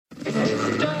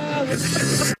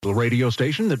The radio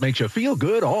station that makes you feel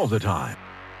good all the time.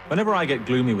 Whenever I get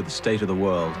gloomy with the state of the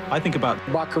world, I think about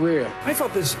Korea. I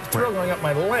felt this thrill going up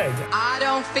my leg. I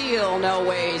don't feel no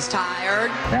ways tired.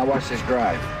 Now watch this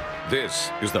drive. This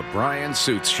is the Brian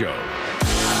Suits Show.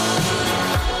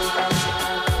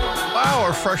 Wow,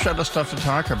 we're fresh out of stuff to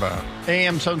talk about.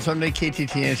 AM 770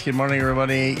 KTTH. Good morning,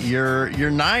 everybody. Your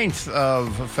 9th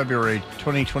of February,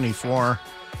 2024.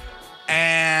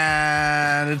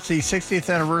 And it's the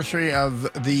 60th anniversary of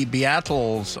the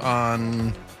Beatles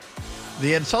on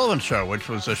the Ed Sullivan Show, which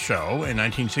was a show in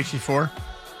 1964.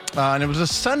 And it was a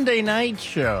Sunday night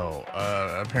show,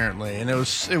 apparently. And it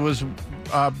was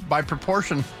by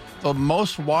proportion, the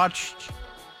most watched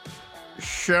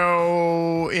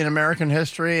show in American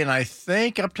history, and I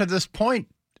think up to this point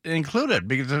included,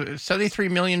 because 73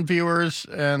 million viewers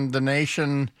and the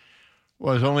nation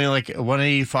was only like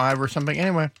 185 or something.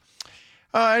 Anyway,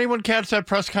 anyone catch that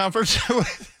press conference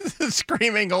with the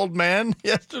screaming old man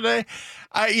yesterday?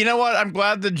 You know what? I'm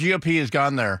glad the GOP has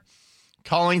gone there,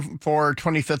 calling for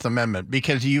 25th Amendment,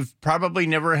 because you've probably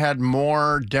never had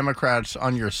more Democrats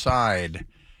on your side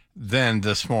than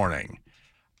this morning.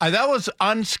 That was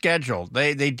unscheduled.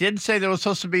 They did say there was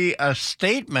supposed to be a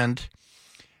statement,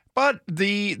 but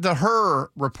the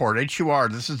HUR report, HUR,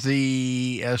 this is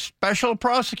the special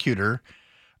prosecutor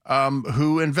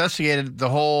who investigated the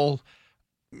whole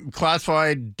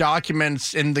classified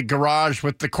documents in the garage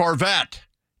with the Corvette.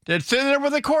 It's in there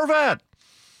with a Corvette.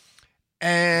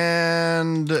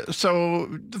 And so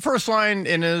the first line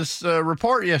in his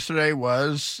report yesterday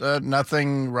was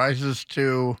nothing rises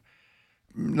to...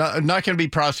 not going to be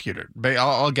prosecuted.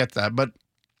 I'll get that. But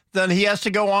then he has to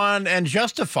go on and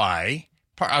justify,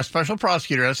 a special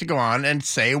prosecutor has to go on and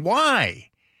say why.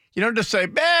 You don't just say,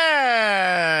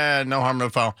 no harm, no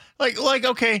foul. Like,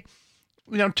 okay,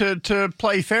 to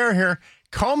play fair here,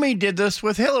 Comey did this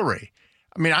with Hillary.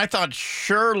 I mean, I thought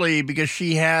surely because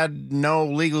she had no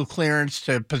legal clearance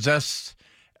to possess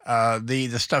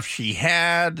the stuff she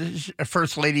had,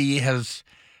 First Lady has...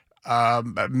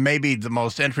 maybe the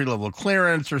most entry-level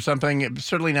clearance or something,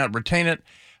 certainly not retain it.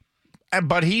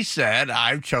 But he said,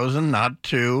 I've chosen not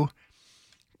to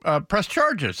press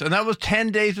charges. And that was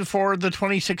 10 days before the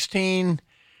 2016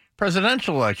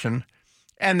 presidential election.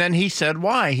 And then he said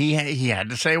why. He had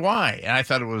to say why. And I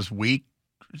thought it was weak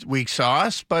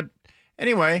sauce. But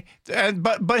anyway,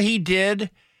 but he did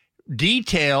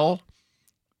detail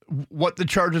what the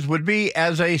charges would be,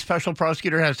 as a special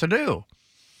prosecutor has to do.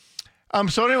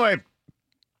 So anyway,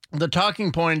 the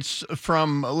talking points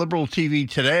from liberal TV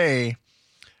today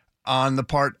on the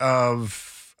part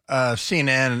of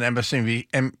CNN and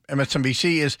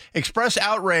MSNBC is express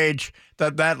outrage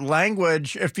that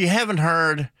language, if you haven't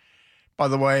heard, by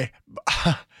the way,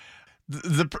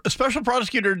 the special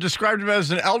prosecutor described him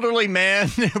as an elderly man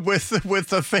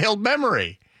with a failed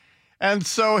memory. And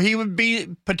so he would be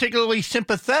particularly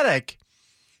sympathetic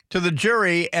to the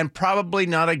jury and probably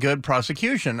not a good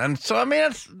prosecution. And so, I mean,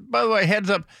 that's, by the way, heads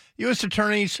up, U.S.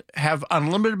 attorneys have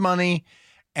unlimited money,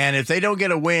 and if they don't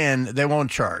get a win, they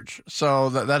won't charge. So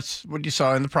that's what you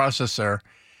saw in the process there.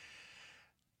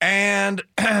 And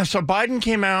so Biden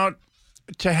came out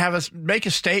to make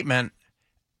a statement,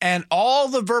 and all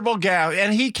the verbal gaffe,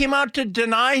 and he came out to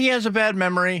deny he has a bad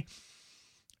memory.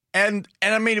 And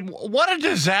I mean, what a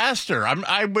disaster.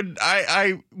 I don't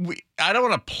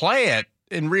want to play it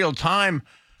in real time.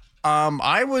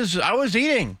 I was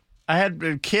eating. I had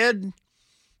a kid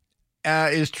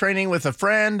is training with a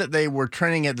friend. They were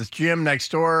training at this gym next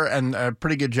door, and a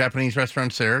pretty good Japanese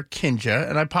restaurants there, Kinja.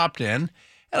 And I popped in,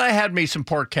 and I had me some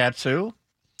pork katsu,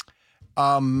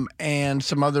 and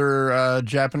some other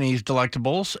Japanese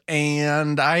delectables.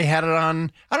 And I had it on.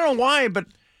 I don't know why, but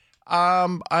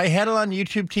I had it on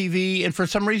YouTube TV, and for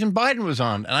some reason Biden was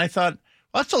on, and I thought,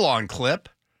 well, that's a long clip.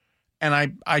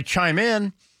 And I chime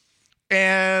in,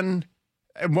 and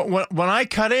when I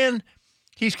cut in,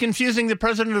 he's confusing the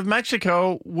president of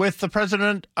Mexico with the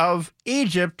president of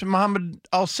Egypt, Mohammed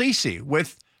al-Sisi,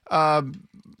 with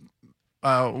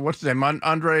what's his name,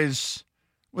 Andres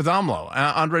Manuel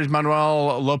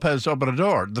Lopez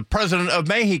Obrador, the president of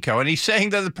Mexico, and he's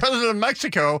saying that the president of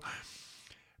Mexico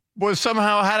was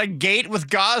somehow had a gate with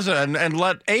Gaza and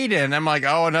let aid in. I'm like,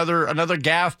 oh, another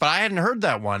gaffe, but I hadn't heard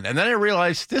that one. And then I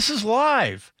realized this is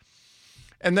live.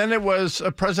 And then it was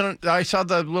a president. I saw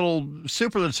the little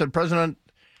super that said president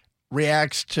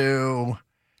reacts to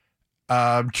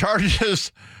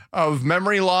charges of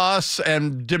memory loss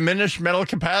and diminished mental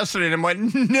capacity. And I'm like,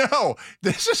 no,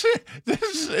 this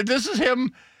is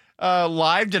him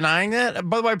live denying that.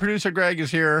 By the way, producer Greg is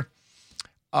here.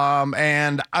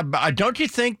 And don't you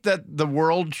think that the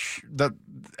world, that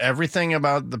everything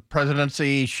about the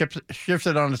presidency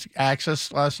shifted on its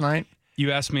axis last night?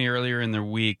 You asked me earlier in the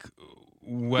week,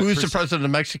 who's the president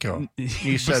of Mexico?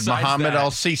 You said Mohammed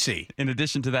al-Sisi. In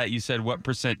addition to that, you said, what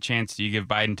 % chance do you give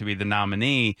Biden to be the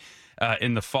nominee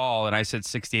in the fall? And I said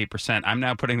 68%. I'm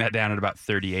now putting that down at about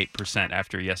 38%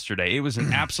 after yesterday. It was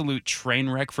an absolute train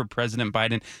wreck for President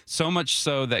Biden, so much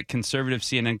so that conservative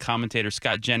CNN commentator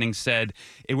Scott Jennings said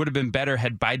it would have been better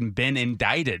had Biden been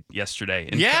indicted yesterday.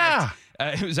 In fact,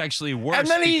 it was actually worse. And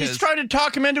then he's trying to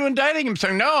talk him into indicting him,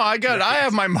 saying, no, I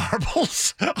have my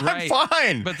marbles. I'm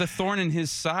fine. But the thorn in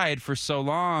his side for so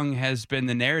long has been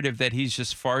the narrative that he's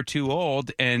just far too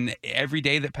old. And every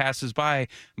day that passes by,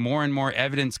 more and more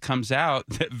evidence comes out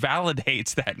that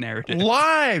validates that narrative.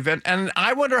 Live. And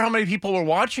I wonder how many people are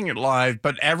watching it live,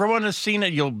 but everyone has seen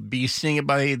it. You'll be seeing it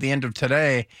by the end of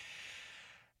today.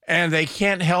 And they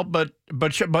can't help but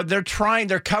they're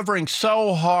covering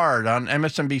so hard on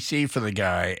MSNBC for the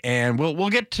guy, and we'll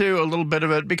get to a little bit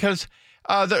of it because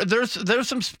there's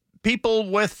some people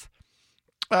with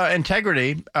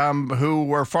integrity who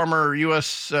were former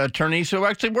U.S. attorneys who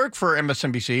actually work for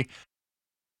MSNBC,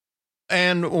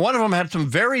 and one of them had some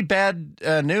very bad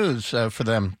news for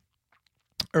them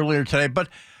earlier today. But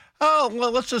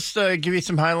let's just give you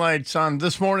some highlights on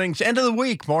this morning's end of the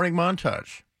week morning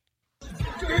montage.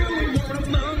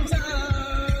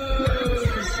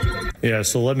 Yeah,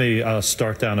 so let me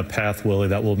start down a path, Willie,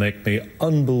 that will make me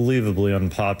unbelievably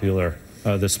unpopular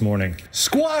this morning.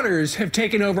 Squatters have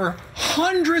taken over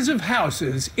hundreds of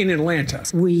houses in Atlanta.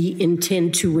 We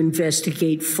intend to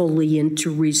investigate fully and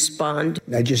to respond.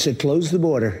 I just said, close the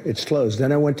border. It's closed.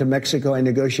 Then I went to Mexico. I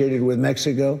negotiated with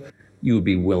Mexico. You would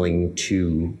be willing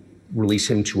to release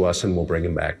him to us and we'll bring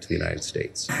him back to the United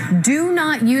States. Do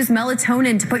not use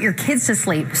melatonin to put your kids to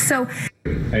sleep.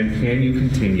 And can you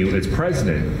continue as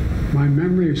president? My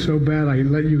memory is so bad I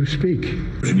let you speak.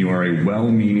 You are a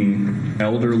well-meaning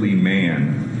elderly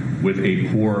man with a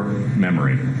poor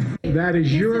memory. That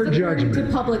is your judgment.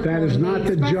 That is not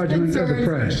the judgment of the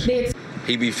press.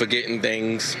 He be forgetting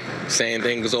things, saying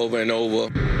things over and over.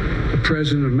 The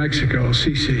president of Mexico,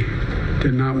 Sisi,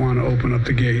 did not want to open up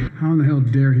the gate. How in the hell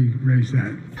dare he raise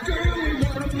that?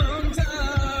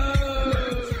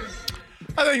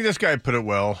 I think this guy put it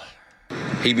well.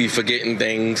 He be forgetting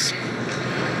things,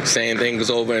 saying things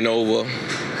over and over.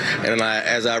 And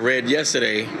as I read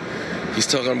yesterday, he's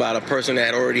talking about a person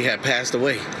that already had passed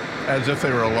away. As if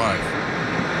they were alive.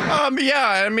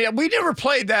 Yeah, I mean, we never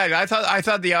played that. I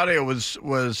thought the audio was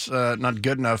not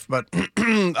good enough, but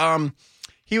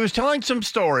he was telling some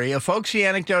story, a folksy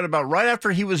anecdote about right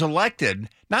after he was elected,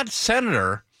 not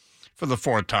senator for the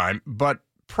fourth time, but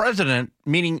president,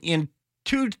 meaning in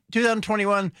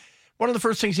 2021, one of the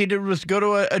first things he did was go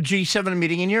to a G7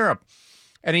 meeting in Europe.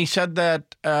 And he said that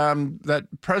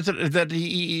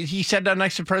he sat down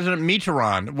next to President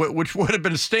Mitterrand, which would have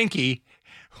been stinky,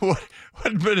 would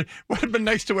have been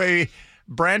next to a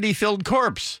brandy-filled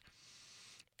corpse.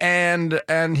 And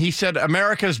he said,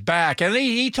 America's back. And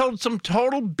he told some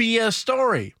total BS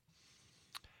story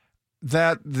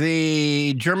that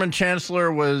the German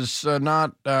chancellor was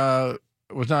not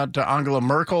Angela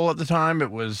Merkel at the time.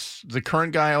 It was the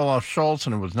current guy, Olaf Scholz,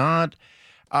 and it was not.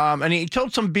 And he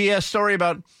told some BS story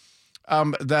about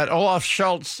that Olaf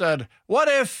Scholz said, what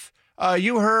if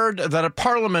you heard that a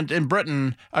parliament in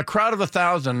Britain, a crowd of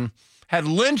 1,000, had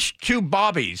lynched two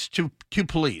bobbies, two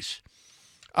police,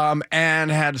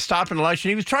 and had stopped an election?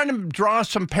 He was trying to draw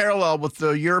some parallel with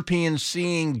the Europeans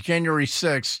seeing January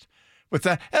 6th with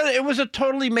that. And it was a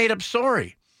totally made-up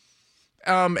story.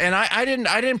 And I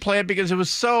didn't play it because it was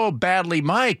so badly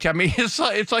mic'd. I mean, it's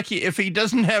like if he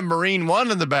doesn't have Marine One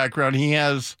in the background,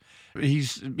 he's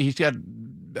got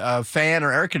fan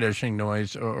or air conditioning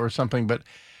noise or something. But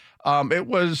it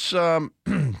was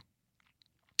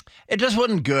it just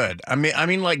wasn't good. I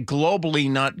mean, like globally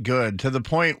not good, to the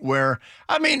point where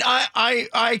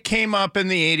I came up in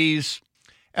the 80s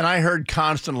and I heard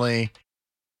constantly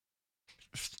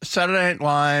Saturday Night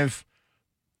Live.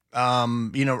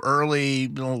 Early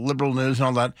liberal news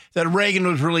and all that Reagan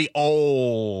was really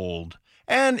old.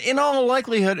 And in all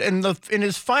likelihood, in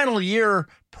his final year,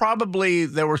 probably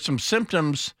there were some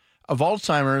symptoms of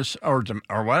Alzheimer's or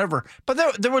whatever. But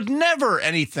there was never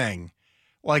anything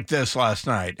like this last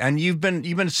night. And you have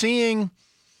been seeing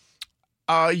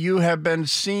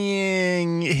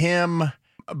him,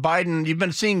 Biden, you've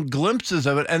been seeing glimpses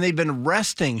of it, and they've been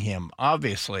arresting him,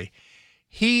 obviously.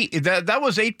 That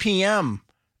was 8 p.m.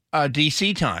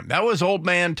 DC time. That was old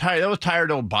man tired. That was tired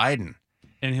old Biden.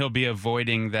 And he'll be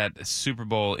avoiding that Super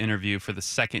Bowl interview for the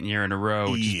second year in a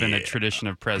row, which has been a tradition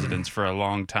of presidents for a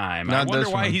long time. I wonder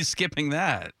why he's skipping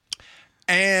that.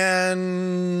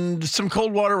 And some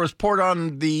cold water was poured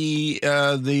on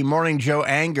the Morning Joe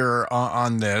anger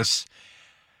on this.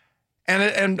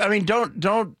 And I mean,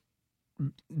 don't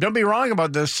be wrong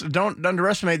about this. Don't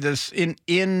underestimate this.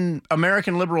 In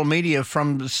American liberal media,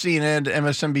 from CNN to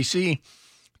MSNBC,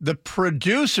 the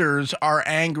producers are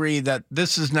angry that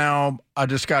this is now a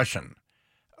discussion,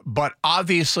 but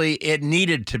obviously it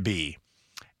needed to be.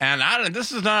 And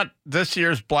this is not this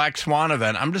year's Black Swan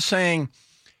event. I'm just saying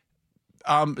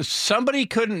somebody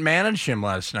couldn't manage him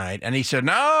last night, and he said,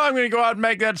 no, I'm going to go out and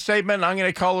make that statement. I'm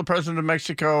going to call the president of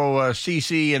Mexico,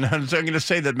 Sisi, and I'm going to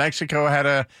say that Mexico had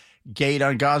a gate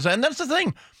on Gaza. And that's the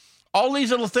thing. All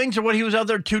these little things are what he was out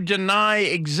there to deny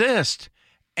exist.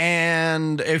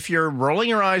 And if you're rolling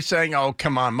your eyes saying, oh,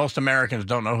 come on, most Americans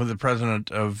don't know who the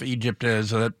president of Egypt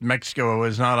is, or that Mexico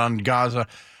is not on Gaza.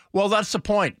 Well, that's the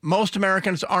point. Most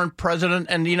Americans aren't president.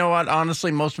 And you know what?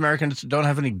 Honestly, most Americans don't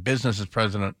have any business as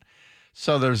president.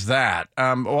 So there's that.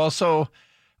 Also,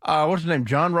 what's his name?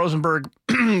 John Rosenberg,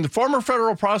 the former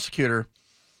federal prosecutor.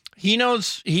 He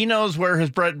knows where his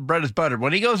bread is buttered.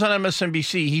 When he goes on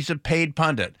MSNBC, he's a paid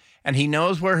pundit, and he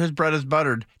knows where his bread is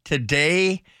buttered.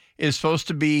 Today is supposed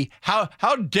to be, how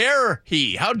dare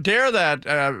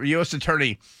that U.S.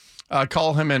 attorney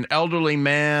call him an elderly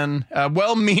man,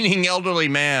 well-meaning elderly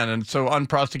man, and so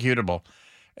unprosecutable.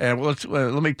 And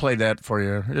let me play that for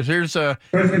you. Here's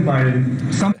President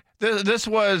Biden. This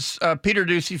was Peter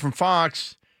Doocy from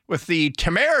Fox with the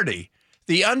temerity,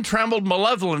 the untrammeled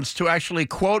malevolence to actually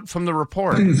quote from the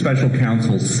report. Something the special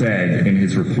counsel said in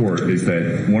his report is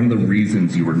that one of the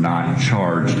reasons you were not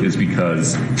charged is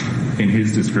because, in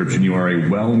his description, you are a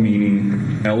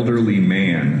well-meaning elderly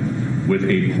man with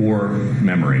a poor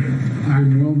memory.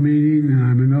 I'm well-meaning, and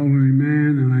I'm an elderly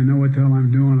man, and I know what the hell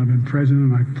I'm doing. I've been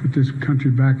president. I put this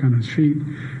country back on its feet.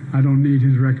 I don't need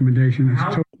his recommendation.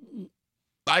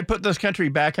 I put this country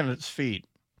back on its feet.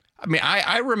 I mean,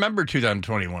 I remember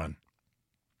 2021.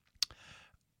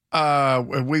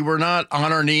 We were not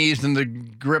on our knees in the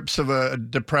grips of a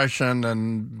depression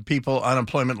and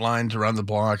unemployment lines around the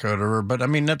block or whatever. But I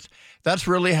mean, that's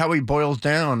really how he boils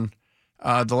down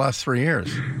the last 3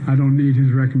 years. I don't need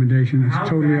his recommendation. How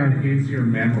bad is your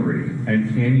memory, and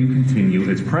can you continue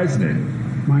as president?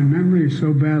 My memory is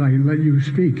so bad I can let you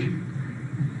speak.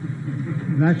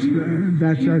 That's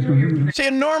See,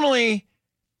 normally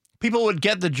people would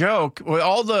get the joke.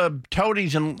 All the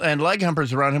toadies and leg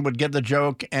humpers around him would get the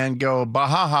joke and go, bah,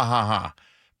 ha, ha, ha, ha.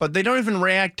 But they don't even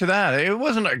react to that. It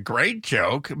wasn't a great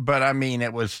joke, but I mean,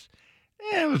 it was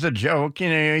a joke. You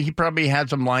know, he probably had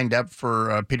some lined up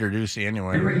for Peter Doocy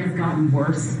anyway. Memory has gotten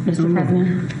worse, Mr.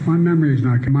 President. My memory is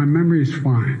not. My memory is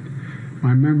fine.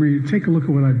 My memory. Take a look at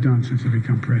what I've done since I've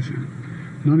become president.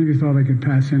 None of you thought I could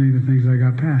pass any of the things I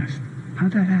got passed.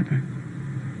 How'd that happen?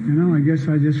 You know, I guess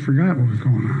I just forgot what was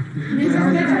going on.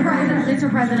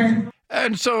 Mr. President.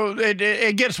 And so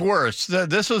it gets worse.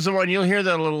 This is the one, you'll hear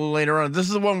that a little later on. This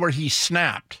is the one where he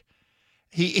snapped.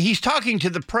 He's talking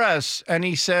to the press, and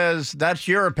he says, that's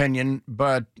your opinion,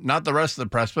 but not the rest of the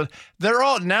press. But they're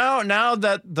all, now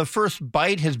that the first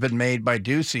bite has been made by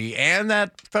Doocy and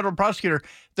that federal prosecutor,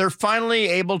 they're finally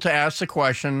able to ask the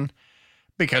question,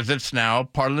 because it's now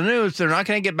part of the news. They're not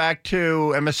going to get back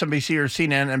to MSNBC or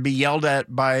CNN and be yelled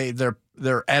at by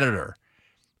their editor.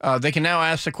 They can now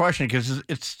ask the question because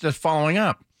it's just following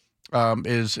up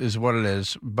is what it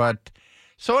is. But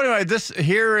so anyway,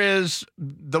 here is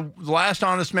the last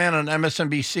honest man on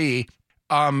MSNBC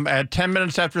at 10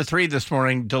 minutes after 3 this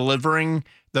morning, delivering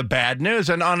the bad news.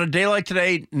 And on a day like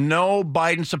today, no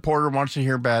Biden supporter wants to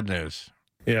hear bad news.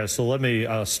 Yeah, so let me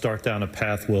start down a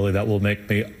path, Willie, that will make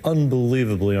me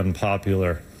unbelievably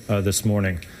unpopular this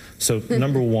morning. So,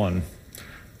 number one,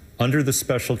 under the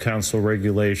special counsel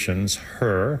regulations,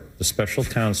 the special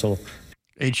counsel,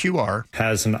 HUR,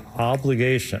 has an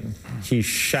obligation. He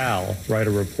shall write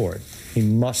a report. He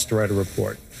must write a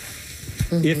report.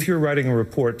 Mm-hmm. If you're writing a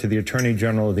report to the Attorney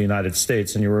General of the United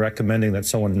States and you're recommending that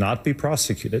someone not be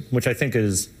prosecuted, which I think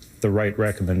is the right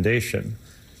recommendation,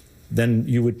 then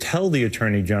you would tell the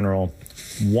Attorney General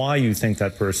why you think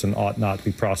that person ought not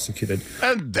be prosecuted.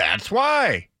 And that's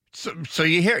why. So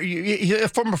you hear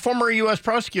from a former U.S.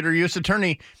 prosecutor, U.S.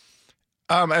 attorney,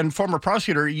 and former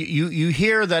prosecutor, you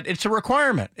hear that it's a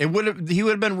requirement. He would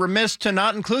have been remiss to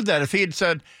not include that if he had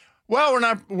said, well,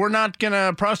 we're not going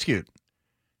to prosecute.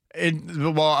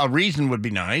 Well, a reason would be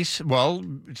nice. Well,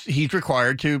 he's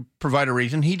required to provide a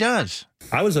reason. He does.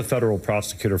 I was a federal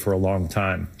prosecutor for a long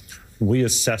time. We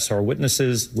assess our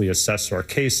witnesses, we assess our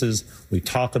cases, we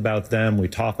talk about them, we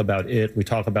talk about it, we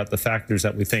talk about the factors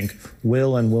that we think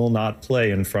will and will not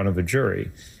play in front of a jury.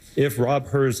 If Rob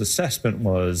Hur's assessment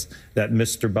was that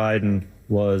Mr. Biden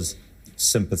was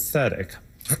sympathetic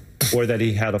or that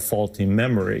he had a faulty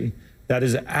memory, that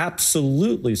is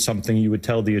absolutely something you would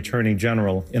tell the Attorney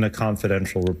General in a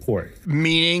confidential report.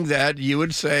 Meaning that you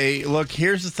would say, look,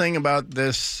 here's the thing about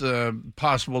this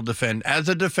possible defendant. As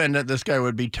a defendant, this guy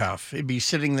would be tough. He'd be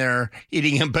sitting there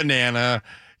eating a banana,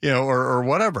 or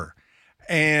whatever,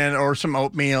 or some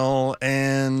oatmeal.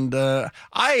 And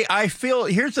I feel,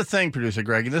 here's the thing, producer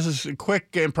Greg, and this is a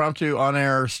quick impromptu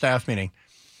on-air staff meeting.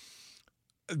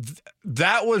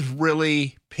 That was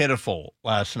really pitiful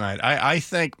last night. I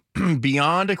think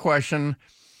beyond a question,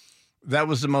 that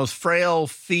was the most frail,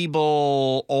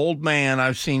 feeble, old man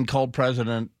I've seen called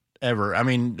president ever. I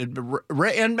mean,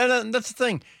 and that's the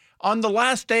thing. On the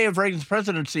last day of Reagan's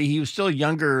presidency, he was still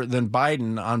younger than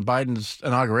Biden on Biden's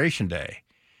inauguration day.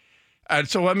 And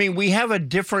so, I mean, we have a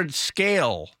different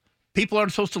scale. People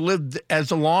aren't supposed to live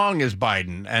as long as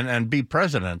Biden and be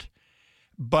president.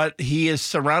 But he is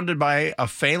surrounded by a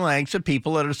phalanx of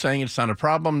people that are saying it's not a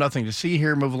problem, nothing to see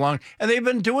here, move along. And they've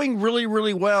been doing really,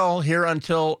 really well here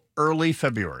until early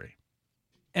February.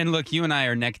 And look, you and I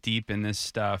are neck deep in this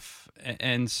stuff.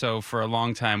 And so for a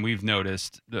long time, we've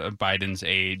noticed Biden's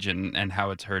age and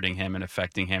how it's hurting him and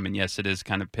affecting him. And yes, it is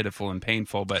kind of pitiful and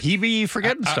painful, but he be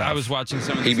forgetting stuff. I was watching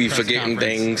some of this He be forgetting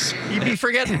things. He be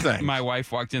forgetting things. My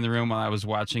wife walked in the room while I was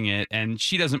watching it, and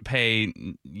she doesn't pay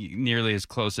nearly as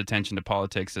close attention to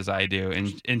politics as I do.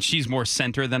 And she's more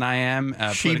center than I am.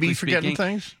 She be forgetting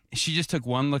things? She just took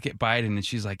one look at Biden, and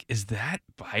she's like, is that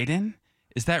Biden?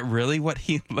 Is that really what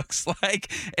he looks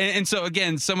like? And so,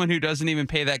 again, someone who doesn't even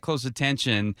pay that close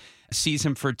attention sees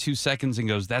him for 2 seconds and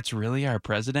goes, that's really our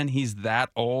president? He's that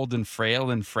old and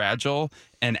frail and fragile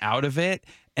and out of it?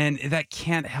 And that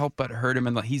can't help but hurt him,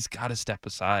 and he's got to step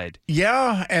aside.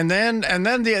 Yeah, and then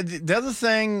the other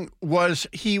thing was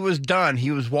he was done.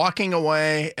 He was walking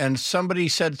away, and somebody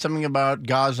said something about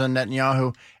Gaza and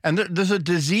Netanyahu. And there's a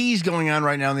disease going on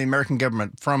right now in the American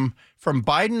government. From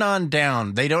Biden on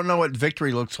down, they don't know what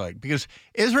victory looks like because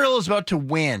Israel is about to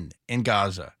win in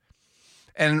Gaza.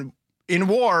 And in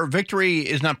war, victory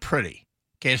is not pretty.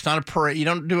 Okay, it's not a parade. You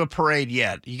don't do a parade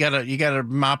yet. You gotta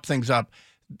mop things up.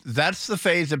 That's the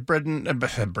phase that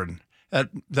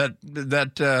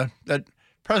that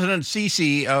President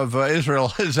Sisi of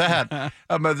Israel is at.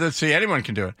 But let's see, anyone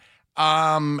can do it.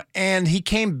 And he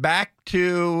came back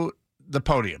to the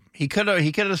podium. He could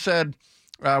have said,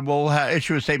 "We'll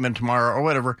issue a statement tomorrow" or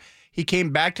whatever. He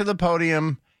came back to the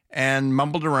podium and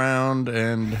mumbled around.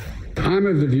 And I'm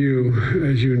of the view,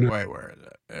 as you know. Wait, where is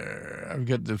it? I've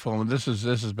got the phone. This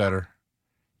is better.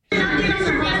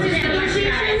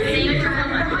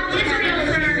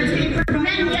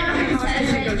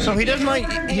 So he doesn't like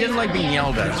being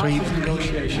yelled at. So he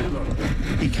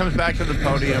comes back to the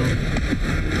podium,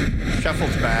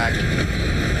 shuffles back.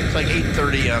 It's like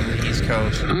 8:30 on the East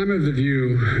Coast. I'm of the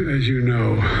view, as you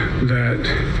know, that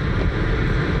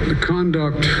the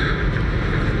conduct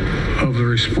of the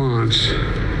response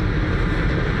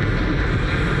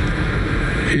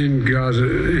in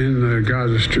the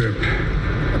Gaza Strip.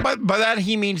 By that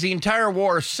he means the entire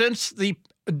war since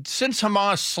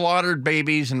Hamas slaughtered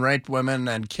babies and raped women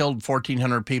and killed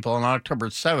 1,400 people on October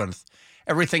 7th,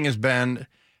 everything has been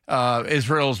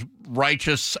Israel's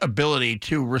righteous ability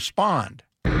to respond.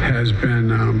 Has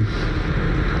been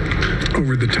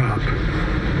over the top.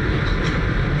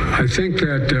 I think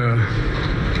that,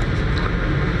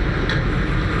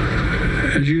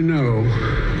 as you know,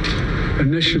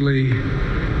 initially,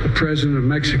 the president of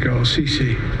Mexico,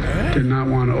 Sisi, did not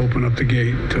want to open up the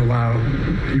gate to allow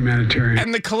humanitarian.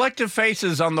 And the collective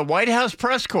faces on the White House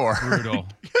press corps. Brutal.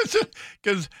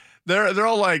 Because they're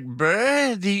all like,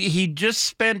 he just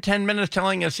spent 10 minutes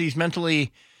telling us he's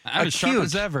mentally as sharp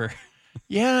as ever.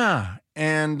 Yeah.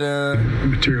 And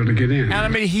material to get in. And I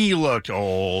mean, he looked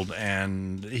old,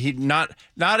 and he not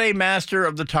a master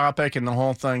of the topic and the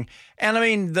whole thing. And I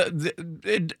mean,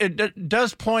 it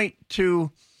does point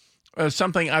to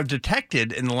something I've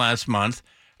detected in the last month,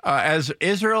 as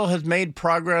Israel has made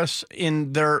progress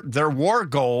in their war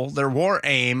goal, their war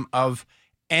aim of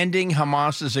ending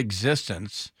Hamas's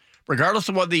existence, regardless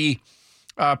of what the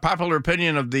popular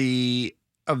opinion of the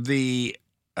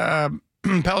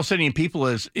Palestinian people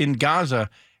is in Gaza.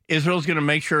 Israel's going to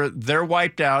make sure they're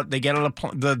wiped out. They get on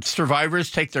the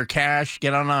survivors take their cash,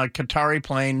 get on a Qatari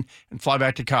plane, and fly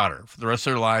back to Qatar for the rest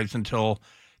of their lives until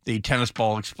the tennis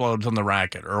ball explodes on the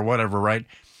racket or whatever, right?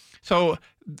 So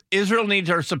Israel needs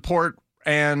our support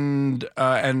and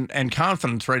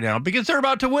confidence right now because they're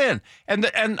about to win. And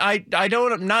I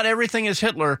don't, not everything is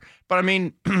Hitler, but I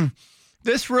mean,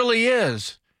 this really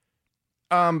is,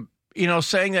 saying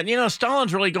that,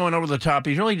 Stalin's really going over the top.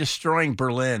 He's really destroying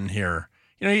Berlin here.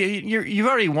 You've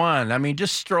already won. I mean,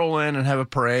 just stroll in and have a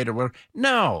parade or whatever.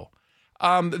 No.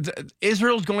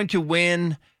 Israel's going to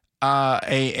win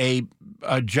a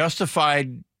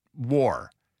justified war.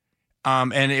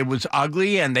 And it was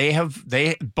ugly, and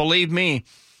they believe me,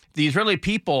 the Israeli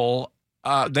people,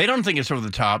 they don't think it's over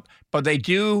the top, but they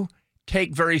do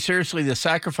take very seriously the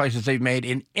sacrifices they've made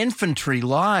in infantry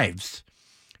lives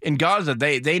in Gaza.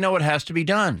 They know it has to be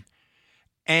done.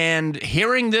 And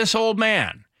hearing this old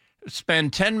man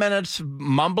spend 10 minutes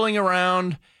mumbling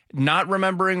around, not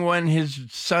remembering when his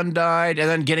son died, and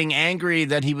then getting angry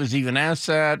that he was even asked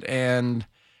that, and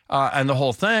the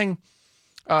whole thing,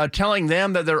 telling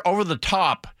them that they're over the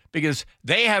top because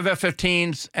they have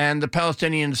F-15s and the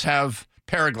Palestinians have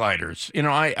paragliders.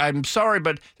 I'm sorry,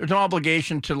 but there's no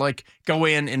obligation to go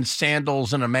in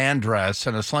sandals and a man dress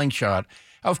and a slingshot.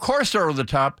 Of course they're over the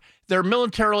top. They're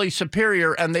militarily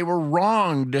superior, and they were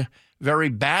wronged very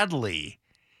badly.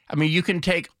 I mean, you can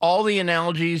take all the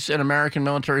analogies in American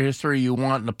military history you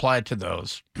want and apply it to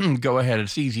those. Go ahead.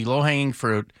 It's easy, low-hanging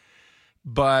fruit.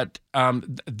 But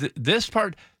this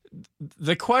part,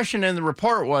 the question in the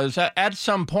report was, at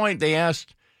some point they had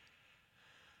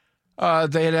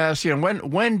asked,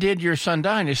 when did your son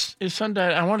die? And his son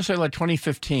died, I want to say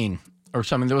 2015 or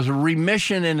something. There was a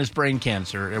remission in his brain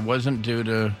cancer. It wasn't due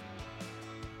to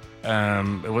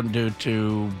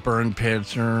burn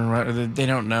pits or they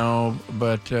don't know,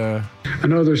 but I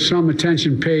know there's some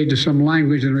attention paid to some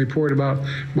language in the report about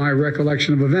my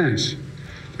recollection of events.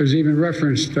 There's even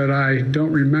reference that I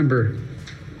don't remember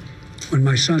when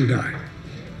my son died.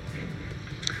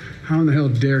 How in the hell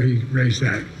dare he raise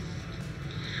that?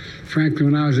 Frankly,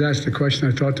 when I was asked the question,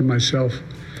 I thought to myself,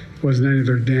 it wasn't any of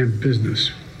their damn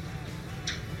business.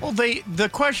 Well, the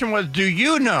question was, do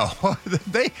you know?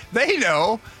 they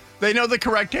know. They know the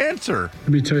correct answer. Let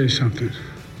me tell you something.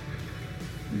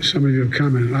 Some of you have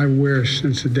commented. I wear,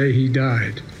 since the day he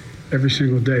died, every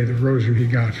single day, the rosary he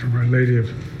got from Our Lady of...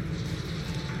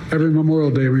 Every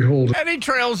Memorial Day we hold. And he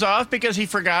trails off because he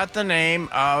forgot the name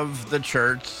of the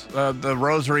church, the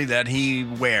rosary that he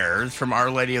wears from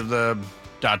Our Lady of the... ...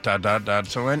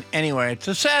 So anyway, it's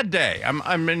a sad day. I'm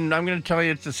going to tell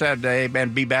you it's a sad day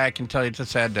and be back and tell you it's a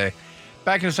sad day.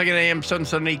 Back in a second, AM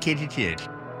 770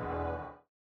 KTTH.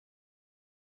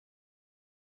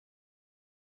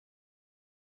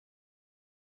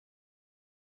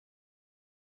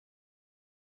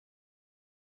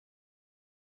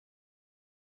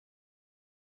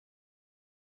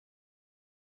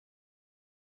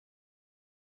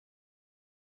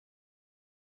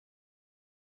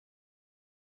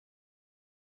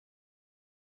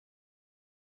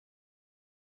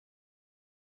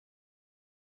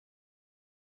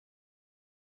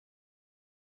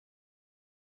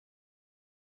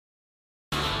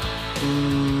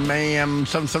 AM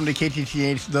 770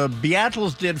 KTTH. The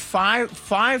Beatles did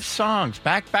five songs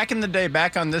back in the day,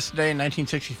 back on this day in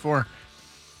 1964.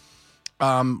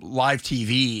 Live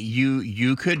TV,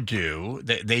 you could do.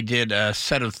 They did a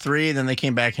set of 3, then they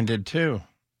came back and did two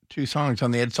songs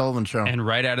on the Ed Sullivan Show. And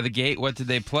right out of the gate, what did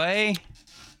they play?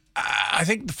 I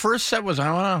think the first set was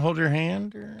 "I Want to Hold Your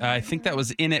Hand." I think that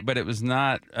was in it, but it was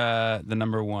not the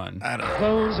number one. I don't know.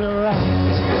 Close your eyes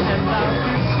and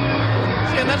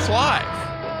I'll... Yeah, that's live.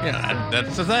 Yeah,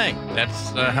 that's the thing.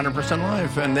 That's 100%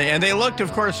 live, and they looked,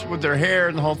 of course, with their hair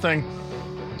and the whole thing.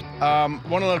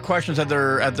 One of the questions at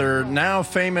their now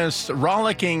famous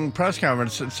rollicking press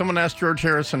conference, someone asked George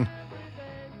Harrison,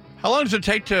 "How long does it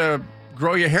take to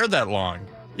grow your hair that long?"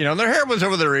 Their hair was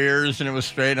over their ears and it was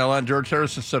straight. And George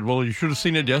Harrison said, "Well, you should have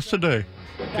seen it yesterday,"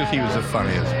 because he was the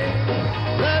funniest.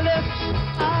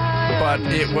 But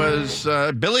it was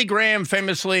Billy Graham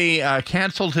famously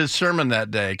canceled his sermon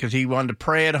that day because he wanted to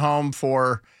pray at home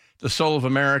for the soul of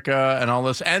America and all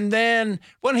this. And then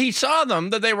when he saw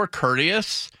them, that they were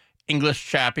courteous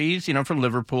English chappies, from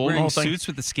Liverpool. Wearing and the whole thing. Suits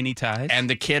with the skinny ties. And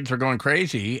the kids are going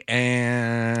crazy.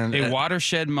 And a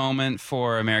watershed moment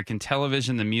for American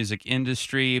television, the music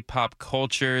industry, pop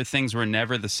culture. Things were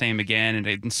never the same again, and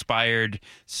it inspired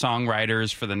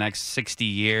songwriters for the next 60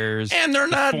 years. And they're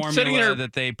not sitting there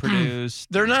that they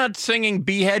produced. They're not singing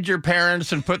 "Behead Your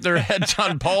Parents" and put their heads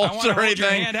on poles or anything.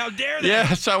 Your hand. How dare they?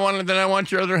 Yes, I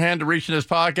want your other hand to reach in his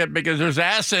pocket because there's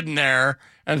acid in there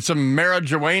and some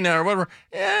marijuana or whatever.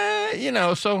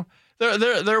 Yeah, so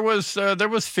there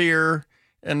was fear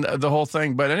and the whole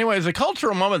thing. But anyways, a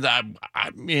cultural moment that I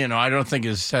don't think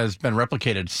has been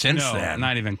replicated since then.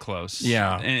 Not even close.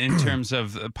 Yeah. In terms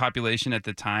of the population at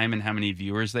the time and how many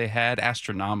viewers they had,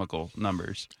 astronomical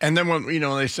numbers. And then when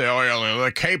they say, oh yeah,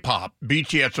 the K-pop,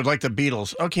 BTS are like the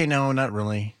Beatles. Okay, no, not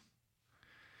really.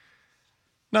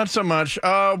 Not so much.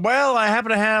 Well, I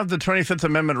happen to have the 25th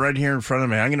Amendment right here in front of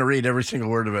me. I'm going to read every single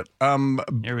word of it.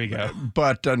 Here we go.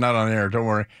 But not on air. Don't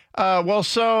worry. It's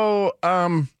so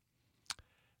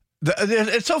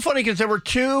funny because there were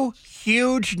two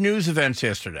huge news events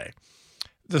yesterday.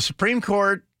 The Supreme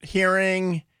Court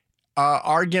hearing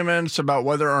arguments about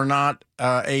whether or not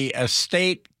a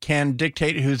state can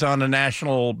dictate who's on a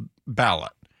national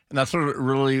ballot. And that's what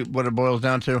it boils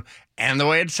down to. And the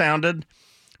way it sounded,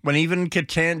 when even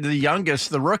the youngest,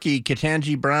 the rookie,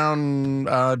 Ketanji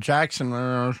Brown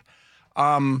Jackson,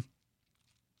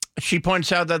 she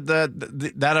points out that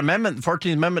that amendment, the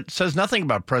 14th Amendment, says nothing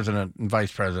about president and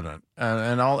vice president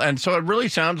and so it really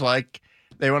sounds like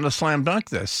they want to slam dunk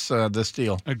this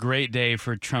deal. A great day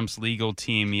for Trump's legal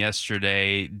team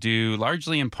yesterday, due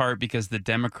largely in part because the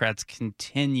Democrats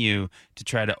continue to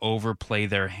try to overplay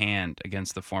their hand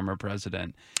against the former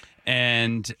president.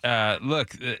 And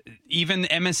look, even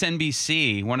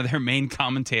MSNBC, one of their main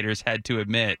commentators, had to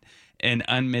admit an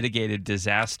unmitigated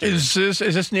disaster. Is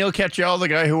this Neil Katyal, the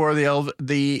guy who wore the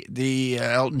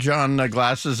Elton John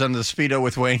glasses and the Speedo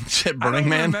with wings at Burning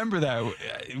Man? I don't remember that.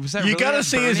 Was that you really got to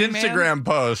see his Instagram Man?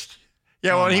 Post.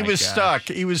 Yeah, well, he was stuck.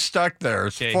 He was stuck there.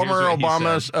 Okay, former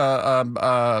Obama's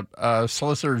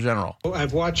Solicitor General.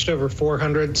 I've watched over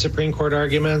 400 Supreme Court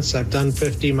arguments. I've done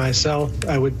 50 myself.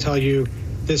 I would tell you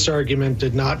this argument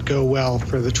did not go well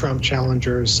for the Trump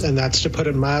challengers, and that's to put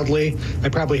it mildly. I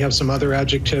probably have some other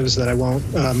adjectives that I won't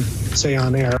say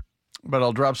on air. But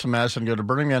I'll drop some acid and go to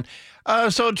Burning Man.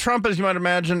 So Trump, as you might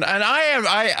imagine, and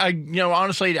I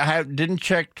honestly, didn't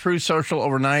check Truth Social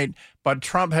overnight, but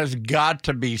Trump has got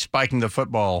to be spiking the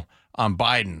football on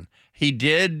Biden. He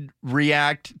did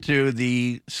react to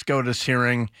the SCOTUS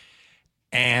hearing,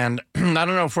 and I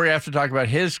don't know if we have to talk about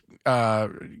his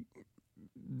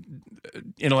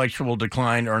intellectual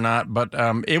decline or not, but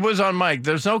it was on mic.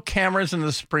 There's no cameras in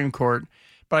the Supreme Court,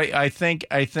 but I think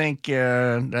I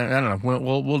don't know.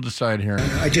 We'll decide here.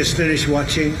 I just finished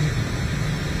watching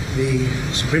the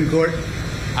Supreme Court.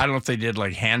 I don't know if they did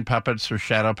like hand puppets or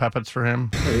shadow puppets for him.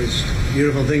 It was a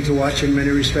beautiful thing to watch in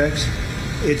many respects.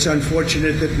 It's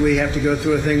unfortunate that we have to go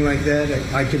through a thing like that.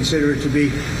 I consider it to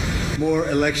be more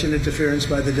election interference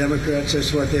by the Democrats.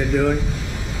 That's what they're doing.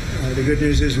 The good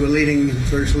news is we're leading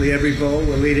virtually every poll.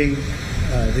 We're leading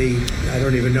I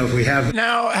don't even know if we have.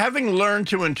 Now, having learned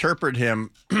to interpret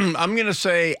him, I'm going to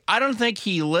say I don't think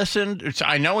he listened.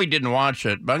 I know he didn't watch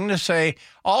it, but I'm going to say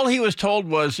all he was told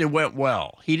was it went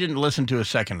well. He didn't listen to a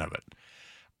second of it.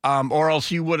 Or else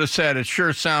he would have said, it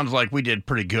sure sounds like we did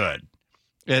pretty good.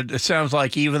 It sounds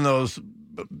like even those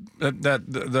that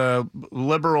the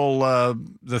liberal,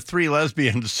 the three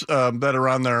lesbians that are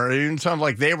on there, it even sounded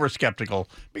like they were skeptical,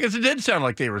 because it did sound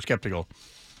like they were skeptical.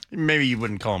 Maybe you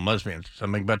wouldn't call them lesbians or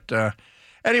something, but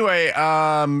anyway,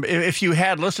 if you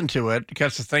had listened to it,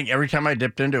 because the thing, every time I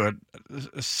dipped into it,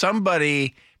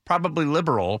 somebody, probably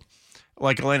liberal,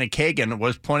 like Elena Kagan,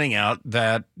 was pointing out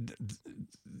that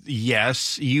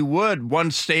yes,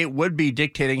 one state would be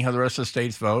dictating how the rest of the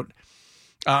states vote.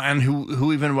 And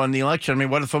who even won the election? I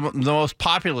mean, what if the most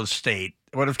populous state?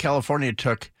 What if California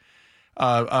took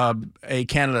a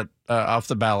candidate off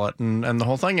the ballot and the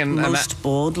whole thing? And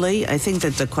Boldly, I think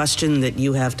that the question that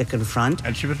you have to confront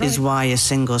is why a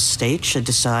single state should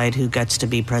decide who gets to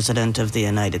be president of the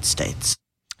United States.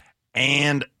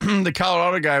 And the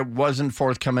Colorado guy wasn't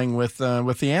forthcoming with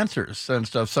the answers and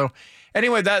stuff. So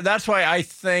anyway, that's why I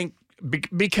think,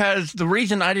 because the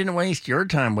reason I didn't waste your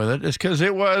time with it is because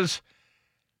it was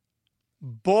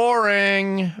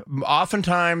boring.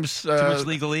 Oftentimes, too much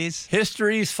legalese.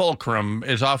 History's fulcrum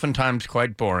is oftentimes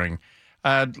quite boring.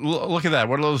 Look at that.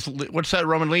 What's that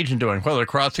Roman legion doing? Well, they're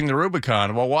crossing the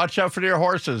Rubicon. Well, watch out for your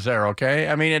horses there, okay?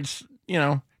 I mean, it's,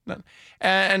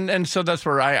 and so that's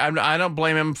where I don't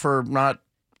blame him for not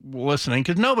listening,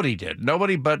 because nobody did.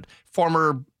 Nobody but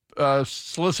former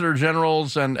solicitor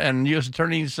generals and U.S.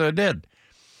 attorneys did,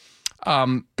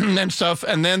 and stuff.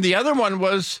 And then the other one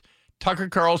was Tucker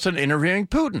Carlson interviewing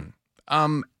Putin.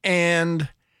 And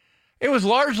it was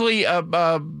largely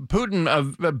Putin,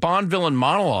 a Bond villain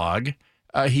monologue.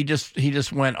 He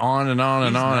just went on and on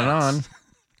and on and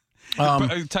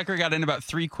on. Tucker got in about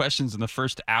 3 questions in the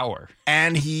first hour.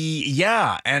 And he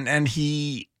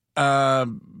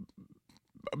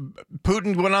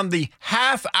Putin went on the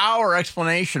half-hour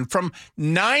explanation from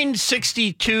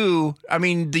 962,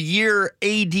 the year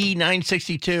AD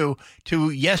 962, to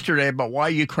yesterday about why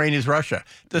Ukraine is Russia.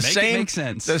 It makes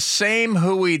sense. The same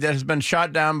hooey that has been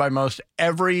shot down by most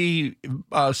every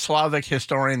Slavic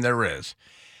historian there is.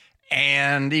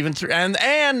 And even through,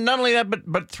 and not only that,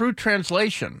 but through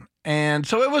translation. And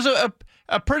so it was a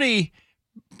pretty,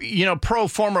 pro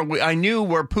forma. I knew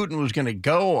where Putin was going to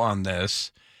go on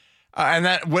this. And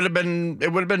that would have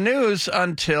been news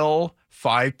until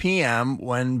 5 p.m.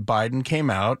 when Biden came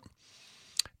out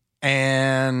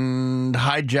and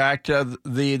hijacked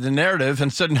the narrative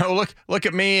and said, "No, look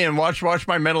at me and watch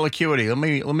my mental acuity.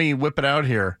 Let me whip it out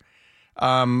here."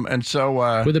 And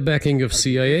so with the backing of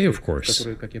CIA, of course,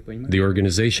 the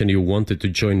organization you wanted to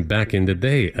join back in the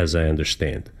day, as I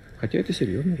understand.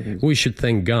 We should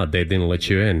thank God they didn't let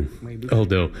you in,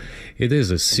 although it is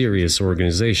a serious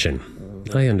organization.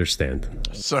 I understand.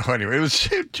 So anyway, it was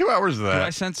 2 hours of that. Did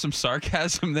I sense some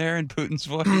sarcasm there in Putin's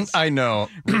voice? I know.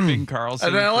 Ripping Carlson.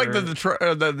 And I like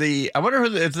the I wonder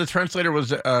if the translator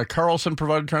was a Carlson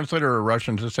provided translator or a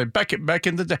Russian to say back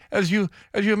in the day, as you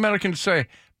Americans say,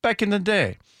 back in the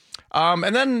day.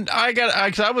 And then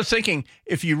because I was thinking,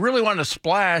 if you really want to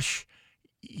splash,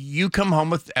 you come home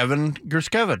with Evan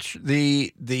Gershkovich,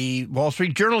 the Wall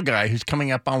Street Journal guy who's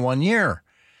coming up on 1 year.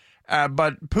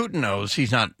 But Putin knows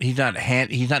he's not going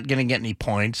to get any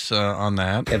points on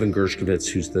that. Evan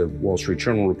Gershkovich, who's the Wall Street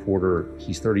Journal reporter,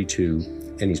 he's 32,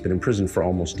 and he's been in prison for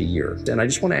almost a year. And I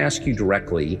just want to ask you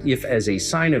directly, if as a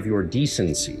sign of your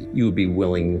decency, you would be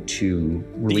willing to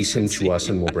release him to us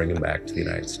and we'll bring him back to the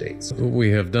United States.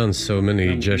 We have done so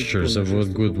many gestures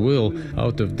of goodwill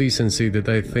out of decency that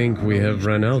I think we have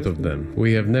run out of them.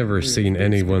 We have never seen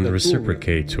anyone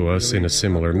reciprocate to us in a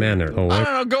similar manner. I don't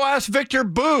know. Go ask Victor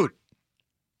Boot.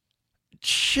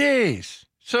 Jeez.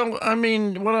 So,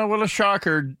 what a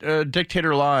shocker.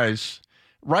 Dictator lies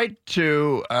right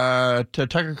to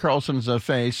Tucker Carlson's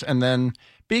face. And then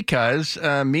because,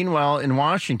 meanwhile, in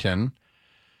Washington,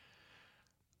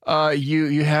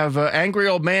 you have an angry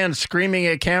old man screaming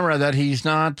at camera that he's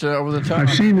not over the top. I've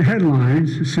seen the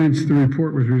headlines since the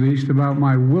report was released about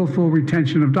my willful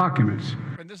retention of documents.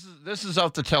 And this is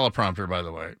off the teleprompter, by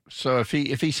the way. So if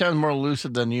he sounds more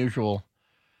lucid than usual,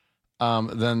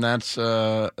 then that's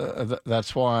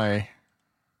why.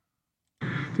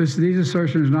 These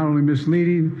assertions are not only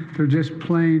misleading, they're just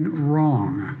plain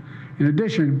wrong. In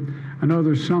addition, I know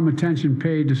there's some attention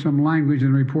paid to some language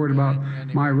in the report about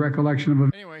my recollection of a...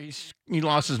 Anyway, he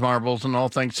lost his marbles and all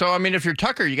things. So, if you're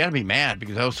Tucker, you got to be mad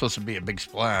because that was supposed to be a big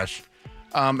splash.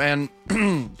 And I'm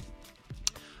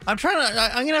going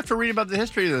to have to read about the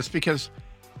history of this because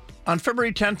on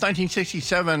February 10th,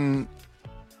 1967...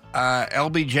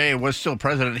 LBJ was still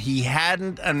president. He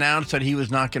hadn't announced that he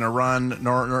was not going to run,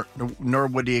 nor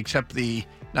would he accept the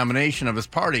nomination of his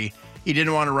party. He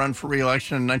didn't want to run for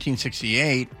re-election in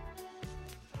 1968.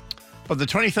 But the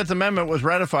 25th Amendment was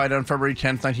ratified on February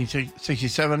 10th,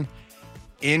 1967.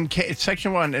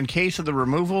 Section 1, in case of the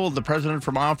removal of the president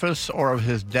from office or of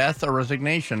his death or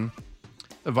resignation,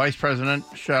 the vice president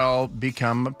shall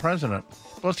become president.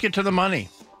 Let's get to the money.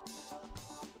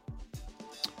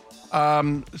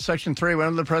 Section 3,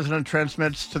 whenever the president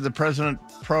transmits to the president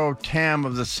pro tem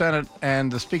of the Senate and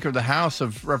the Speaker of the House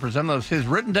of Representatives his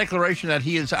written declaration that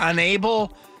he is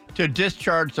unable to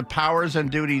discharge the powers and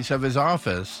duties of his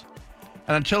office,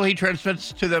 and until he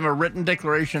transmits to them a written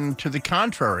declaration to the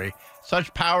contrary,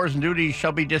 such powers and duties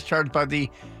shall be discharged by the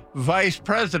vice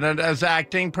president as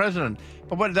acting president.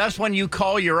 But that's when you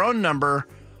call your own number.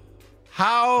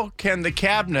 How can the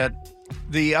cabinet,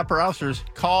 the upper officers,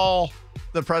 call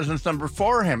the president's number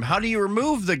for him? How do you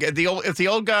remove if the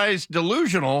old guy's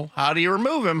delusional? How do you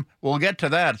remove him? We'll get to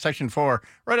that. Section 4.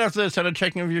 Right after this, and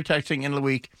checking of your texting in the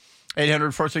week.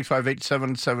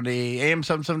 800-465-8770, AM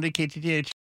 770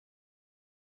 KTTH.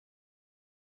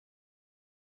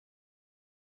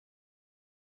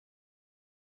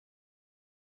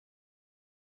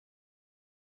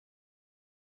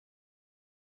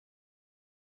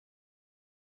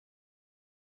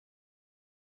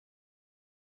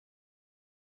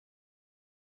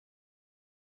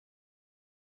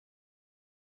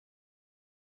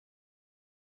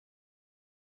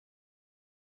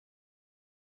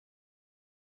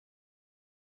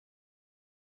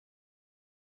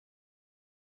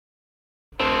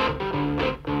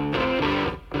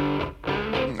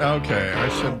 Okay,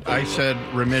 I said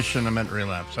remission. I meant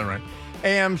relapse. All right.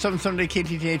 AM 770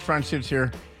 KTTH. Brian Suits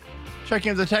here.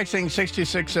 Checking the texting,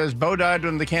 66 says, Bo died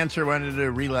when the cancer went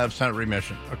into relapse, not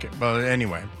remission. Okay, well,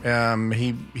 anyway,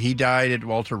 he died at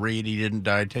Walter Reed. He didn't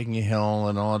die taking a hill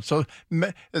and all that. So,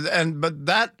 but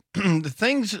that, the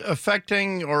things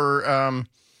affecting or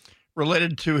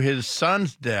related to his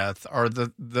son's death are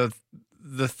the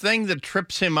thing that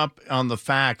trips him up on the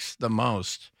facts the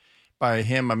most by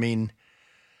him. I mean,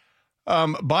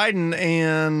 Biden,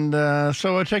 and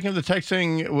so checking the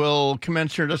texting will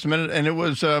commence here in just a minute. And it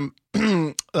was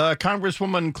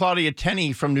Congresswoman Claudia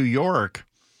Tenney from New York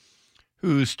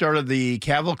who started the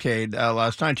cavalcade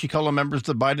last night. She called on members of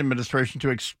the Biden administration to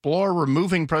explore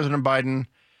removing President Biden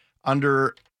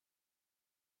under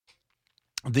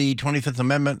the 25th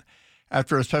Amendment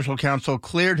after a special counsel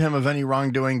cleared him of any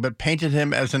wrongdoing but painted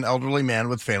him as an elderly man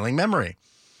with failing memory.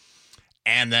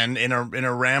 And then in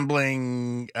a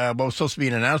rambling, what was supposed to be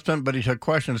an announcement, but he took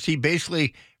questions. He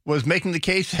basically was making the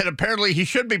case that apparently he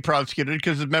should be prosecuted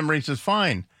because his memories is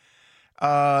fine.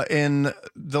 In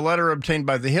the letter obtained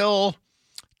by The Hill,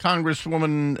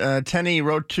 Congresswoman Tenney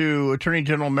wrote to Attorney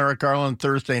General Merrick Garland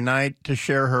Thursday night to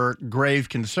share her grave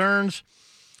concerns.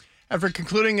 After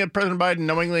concluding that President Biden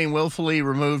knowingly and willfully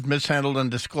removed, mishandled, and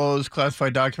disclosed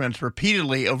classified documents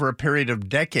repeatedly over a period of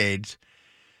decades,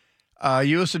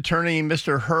 U.S. Attorney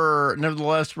Mr. Herr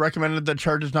nevertheless recommended that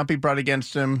charges not be brought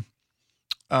against him.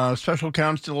 Special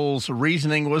counsel's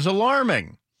reasoning was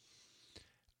alarming.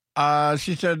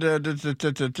 She said his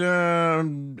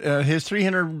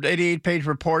 388-page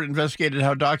report investigated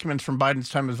how documents from Biden's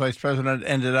time as vice president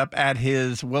ended up at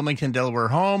his Wilmington, Delaware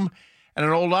home and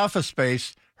an old office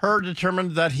space. Herr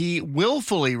determined that he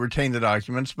willfully retained the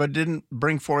documents but didn't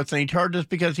bring forth any charges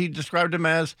because he described him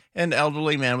as an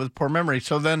elderly man with poor memory.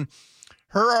 So then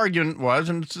her argument was,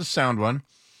 and it's a sound one,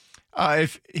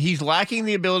 if he's lacking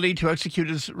the ability to execute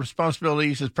his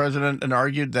responsibilities as president, and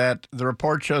argued that the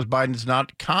report shows Biden's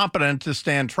not competent to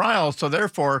stand trial. So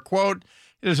therefore, quote,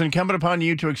 it is incumbent upon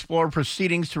you to explore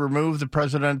proceedings to remove the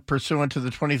president pursuant to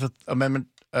the 25th Amendment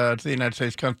to the United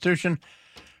States Constitution,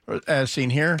 as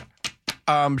seen here.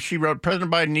 She wrote,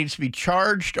 President Biden needs to be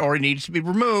charged or he needs to be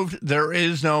removed. There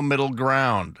is no middle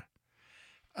ground.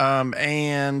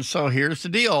 And so here's the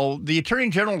deal. The Attorney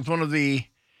General is one of the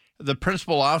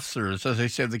principal officers, as they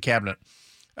say, of the cabinet.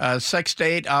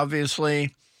 Sec-State,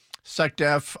 obviously.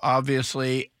 Sec-Def,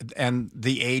 obviously. And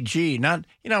the AG. Not,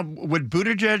 would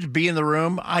Buttigieg be in the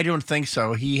room? I don't think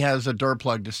so. He has a door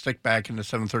plug to stick back into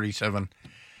 737.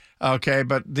 Okay,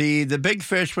 but the big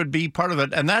fish would be part of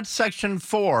it. And that's Section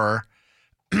 4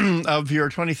 of your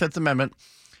 25th Amendment.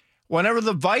 Whenever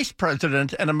the vice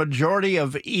president and a majority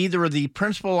of either of the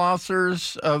principal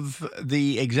officers of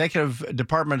the executive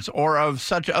departments or of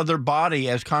such other body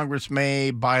as Congress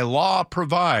may by law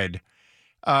provide,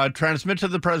 transmit to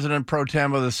the president pro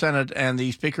tem of the Senate and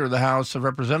the Speaker of the House of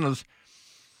Representatives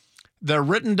the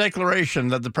written declaration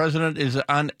that the president is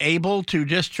unable to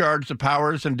discharge the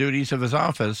powers and duties of his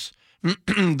office,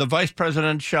 the vice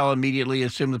president shall immediately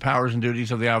assume the powers and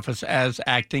duties of the office as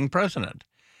acting president.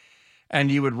 And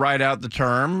you would write out the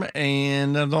term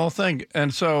and the whole thing.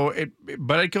 And so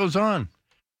but it goes on.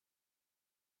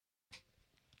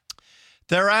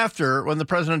 Thereafter, when the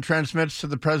president transmits to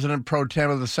the president pro tem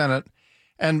of the Senate,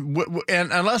 and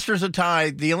unless there's a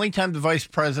tie, the only time the vice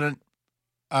president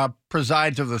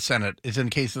presides over the Senate is in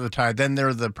case of the tie. Then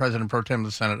they're the president pro tem of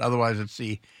the Senate. Otherwise, it's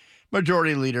the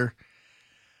majority leader.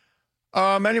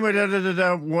 Anyway,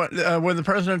 when the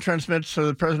president transmits to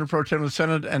the president pro tem of the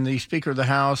Senate and the Speaker of the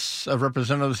House of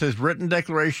Representatives his written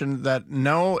declaration that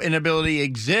no inability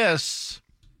exists.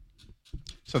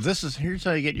 So here's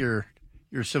how you get your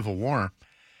Civil War.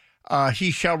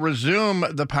 He shall resume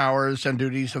the powers and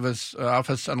duties of his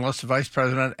office unless the vice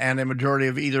president and a majority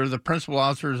of either the principal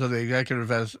officers of the executive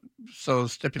as so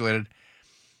stipulated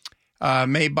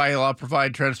may by law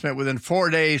provide transmit within 4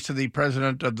 days to the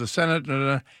president of the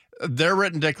Senate their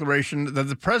written declaration that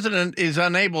the president is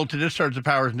unable to discharge the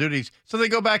powers and duties. So they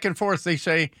go back and forth. They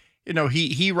say,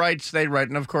 he writes, they write.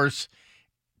 And of course,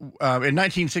 in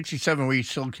 1967, we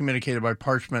still communicated by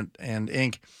parchment and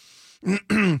ink.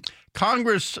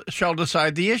 Congress shall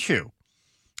decide the issue,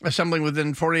 assembling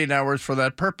within 48 hours for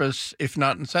that purpose, if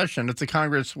not in session. If the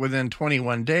Congress within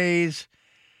 21 days.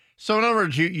 So in other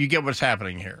words, you get what's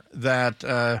happening here.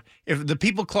 That if the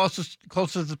people closest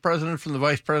to the president from the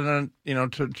vice president,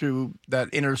 to that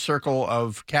inner circle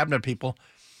of cabinet people,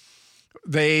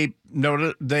 they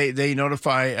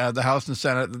notify the House and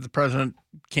Senate that the president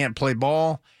can't play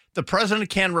ball. The president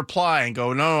can reply and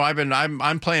go, "No,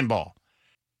 I'm playing ball."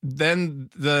 Then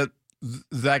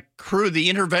that crew, the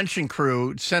intervention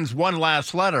crew, sends one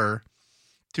last letter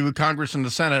to Congress and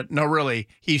the Senate, no, really,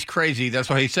 he's crazy. That's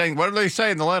what he's saying. What do they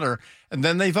say in the letter? And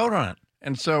then they vote on it.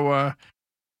 And so,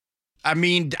 I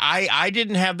mean, I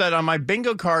didn't have that on my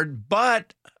bingo card,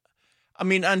 but, I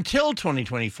mean, until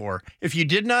 2024, if you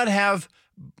did not have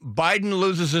Biden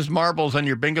loses his marbles on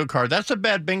your bingo card, that's a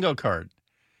bad bingo card.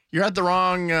 You're at the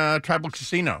wrong tribal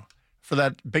casino for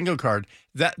that bingo card.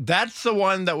 That's the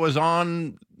one that was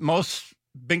on most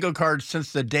bingo cards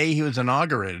since the day he was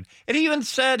inaugurated. It even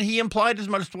said, he implied as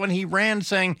much when he ran,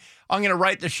 saying, I'm going to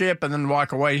right the ship and then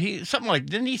walk away.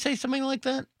 Didn't he say something like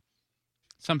that?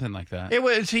 Something like that. It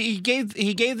was, he gave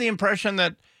the impression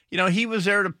that, he was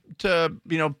there to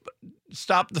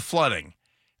stop the flooding,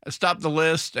 stop the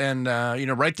list and,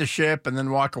 right the ship and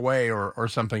then walk away or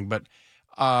something. But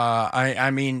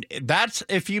I mean,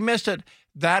 if you missed it,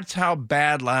 that's how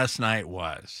bad last night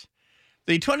was.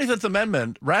 The 25th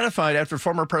Amendment, ratified after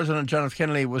former President John F.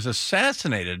 Kennedy was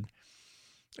assassinated,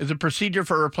 is a procedure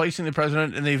for replacing the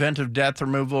president in the event of death,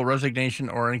 removal, resignation,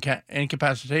 or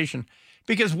incapacitation.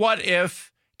 Because what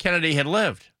if Kennedy had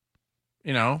lived?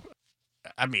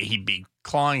 I mean, he'd be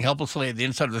clawing helplessly at the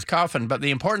inside of his coffin. But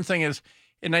the important thing is,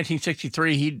 in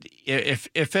 1963, if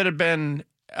it had been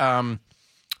a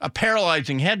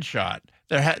paralyzing headshot,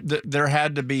 there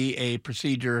had to be a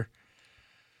procedure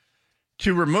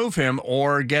to remove him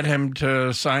or get him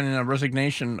to sign a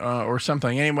resignation or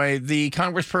something. Anyway, the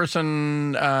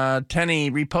Congressperson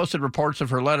Tenney reposted reports of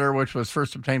her letter, which was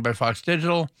first obtained by Fox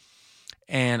Digital,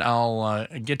 and I'll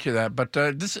get to that. But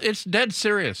it's dead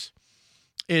serious.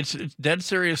 It's dead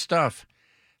serious stuff.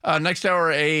 Next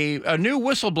hour, a new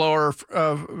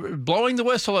whistleblower blowing the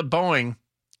whistle at Boeing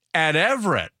at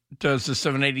Everett. Does the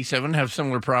 787 have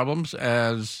similar problems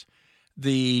as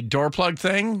the door plug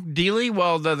thing, Dealey?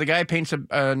 Well, the guy paints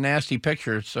a nasty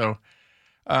picture, so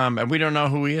and we don't know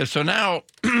who he is. So now,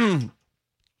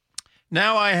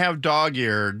 now I have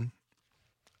dog-eared.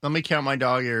 Let me count my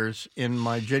dog ears in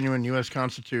my genuine U.S.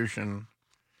 Constitution.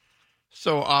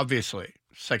 So obviously,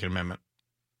 Second Amendment.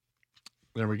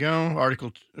 There we go.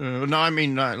 Article. Let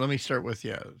me start with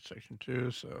Section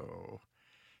 2. So,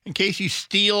 in case you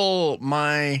steal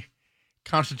my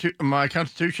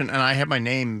Constitution, and I have my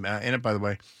name in it, by the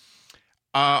way.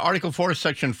 Article 4,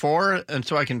 Section 4, and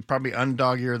so I can probably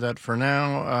undog-ear that for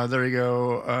now. There you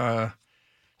go.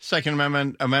 Second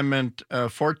Amendment, Amendment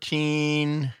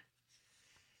 14,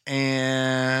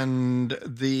 and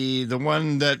the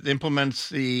one that implements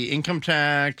the income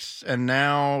tax, and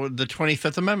now the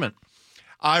 25th Amendment.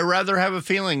 I rather have a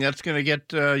feeling that's going to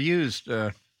get used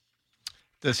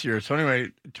this year. So anyway,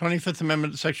 25th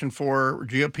Amendment, Section 4,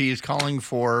 GOP is calling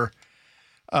for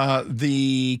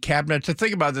the cabinet to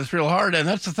think about this real hard. And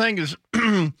that's the thing is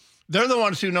they're the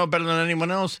ones who know better than anyone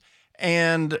else.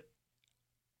 And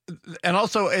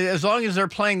also, as long as they're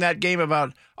playing that game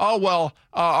about,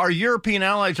 our European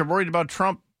allies are worried about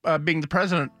Trump being the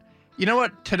president. You know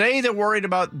what? Today they're worried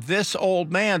about this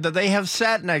old man that they have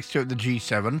sat next to at the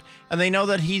G7, and they know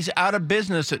that he's out of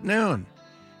business at noon.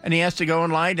 And he has to go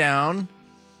and lie down,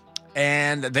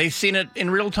 and they've seen it in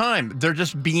real time. They're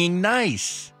just being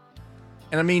nice.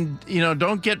 And I mean,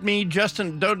 don't get me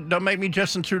don't make me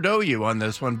Justin Trudeau you on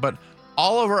this one, but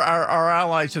all of our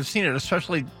allies have seen it,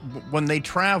 especially when they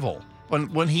travel.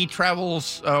 When he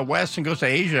travels west and goes to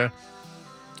Asia,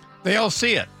 they all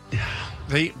see it.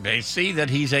 They see that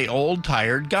he's a old,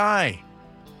 tired guy.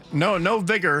 No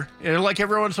vigor. Like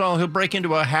every once in a while, he'll break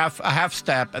into a half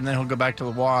step, and then he'll go back to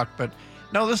the walk. But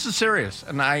no, this is serious,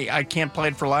 and I can't play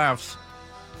it for laughs.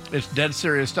 It's dead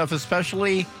serious stuff,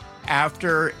 especially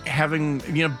after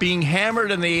being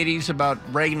hammered in the 80s about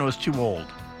Reagan was too old,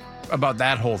 about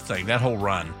that whole thing, that whole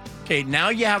run. Okay, now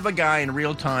you have a guy in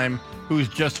real time who's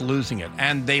just losing it,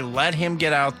 and they let him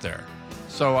get out there.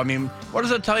 So, I mean, what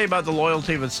does that tell you about the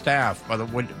loyalty of his staff?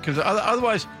 Because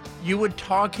otherwise, you would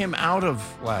talk him out of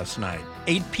last night.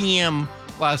 8 p.m.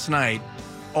 last night,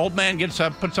 old man gets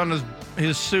up, puts on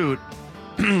his suit,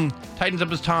 tightens up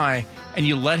his tie, and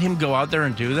you let him go out there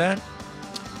and do that?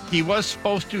 He was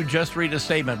supposed to just read a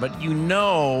statement, but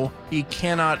he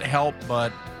cannot help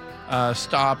but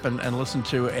stop and listen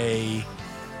to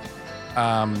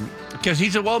because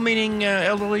he's a well-meaning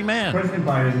elderly man. President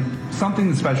Biden, something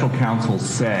the special counsel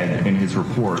said in his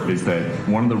report is that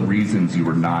one of the reasons you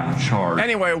were not charged.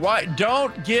 Anyway,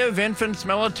 don't give infants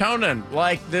melatonin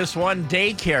like this one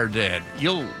daycare did.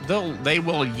 They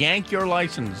will yank your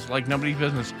license like nobody's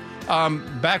business.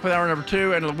 Back with hour number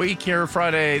 2 and a week here,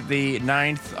 Friday the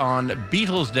 9th on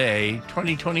Beatles Day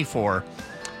 2024,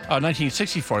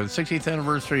 1964, the 60th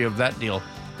anniversary of that deal,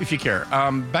 if you care.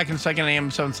 Back in a second,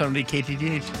 AM 770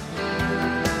 KTTH.